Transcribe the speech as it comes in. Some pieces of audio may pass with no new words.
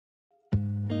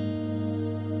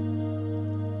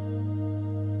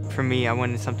For me, I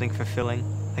wanted something fulfilling,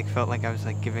 like felt like I was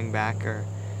like giving back or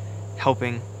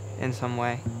helping in some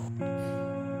way.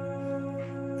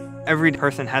 Every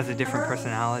person has a different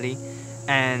personality,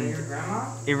 and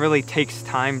it really takes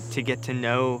time to get to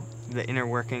know the inner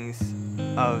workings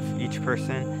of each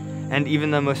person. And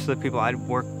even though most of the people I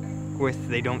work with,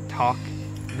 they don't talk,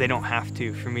 they don't have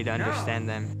to for me to understand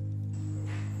them.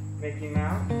 Mickey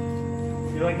Mouse?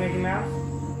 You like Mickey Mouse?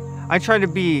 I try to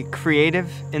be creative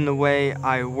in the way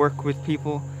I work with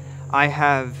people. I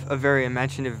have a very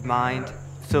imaginative mind,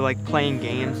 so like playing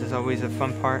games is always a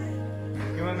fun part.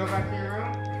 You want to go back to your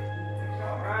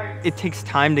room? It takes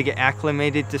time to get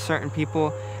acclimated to certain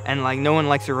people, and like no one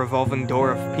likes a revolving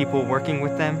door of people working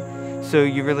with them, so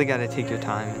you really got to take your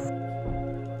time.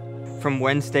 From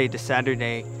Wednesday to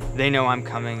Saturday, they know I'm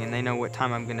coming and they know what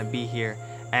time I'm going to be here,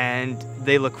 and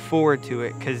they look forward to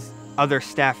it because other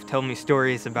staff tell me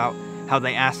stories about how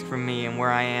they ask for me and where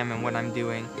I am and what I'm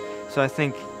doing. So I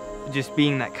think just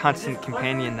being that constant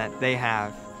companion that they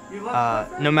have,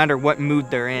 no matter what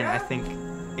mood they're in, I think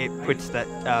it puts that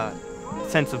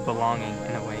sense of belonging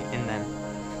in a way in them.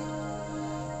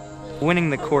 Winning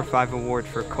the Core 5 award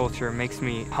for culture makes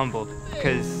me humbled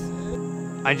because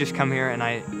I just come here and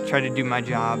I try to do my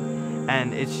job,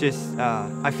 and it's just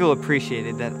I feel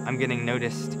appreciated that I'm getting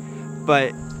noticed.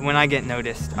 But when I get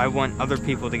noticed, I want other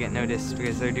people to get noticed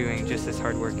because they're doing just as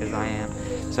hard work as I am.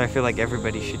 So I feel like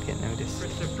everybody should get noticed.